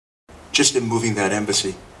just in moving that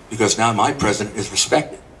embassy, because now my president is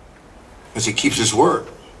respected, because he keeps his word,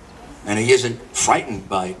 and he isn't frightened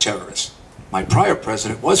by terrorists. My prior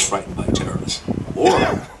president was frightened by terrorists,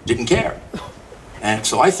 or didn't care. And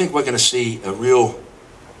so I think we're going to see a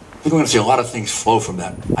lot of things flow from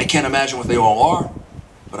that. I can't imagine what they all are,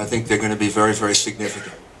 but I think they're going to be very, very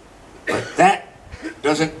significant. But that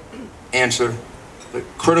doesn't answer the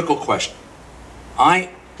critical question. I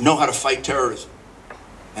know how to fight terrorism,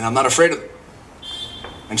 and I'm not afraid of them.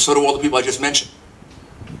 And so do all the people I just mentioned.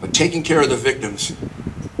 But taking care of the victims,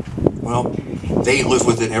 well, they live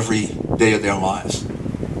with it every day of their lives.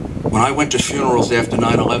 When I went to funerals after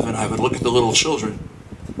 9/11, I would look at the little children,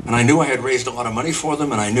 and I knew I had raised a lot of money for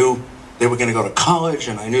them, and I knew they were going to go to college,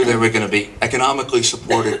 and I knew they were going to be economically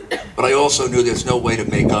supported, but I also knew there's no way to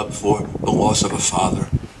make up for the loss of a father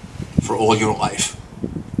for all your life.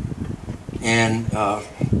 And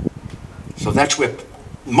so that's where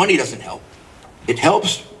money doesn't help. It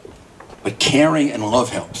helps, but caring and love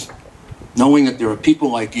helps. Knowing that there are people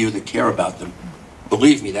like you that care about them,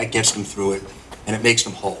 believe me, that gets them through it, and it makes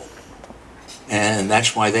them whole. And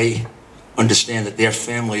that's why they understand that their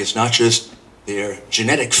family is not just their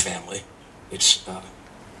genetic family, it's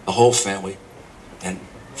the whole family. And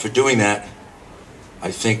for doing that,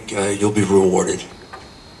 I think you'll be rewarded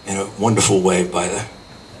in a wonderful way by the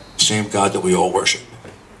same God that we all worship.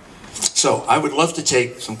 So I would love to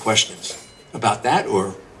take some questions about that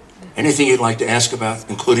or anything you'd like to ask about,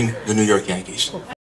 including the New York Yankees.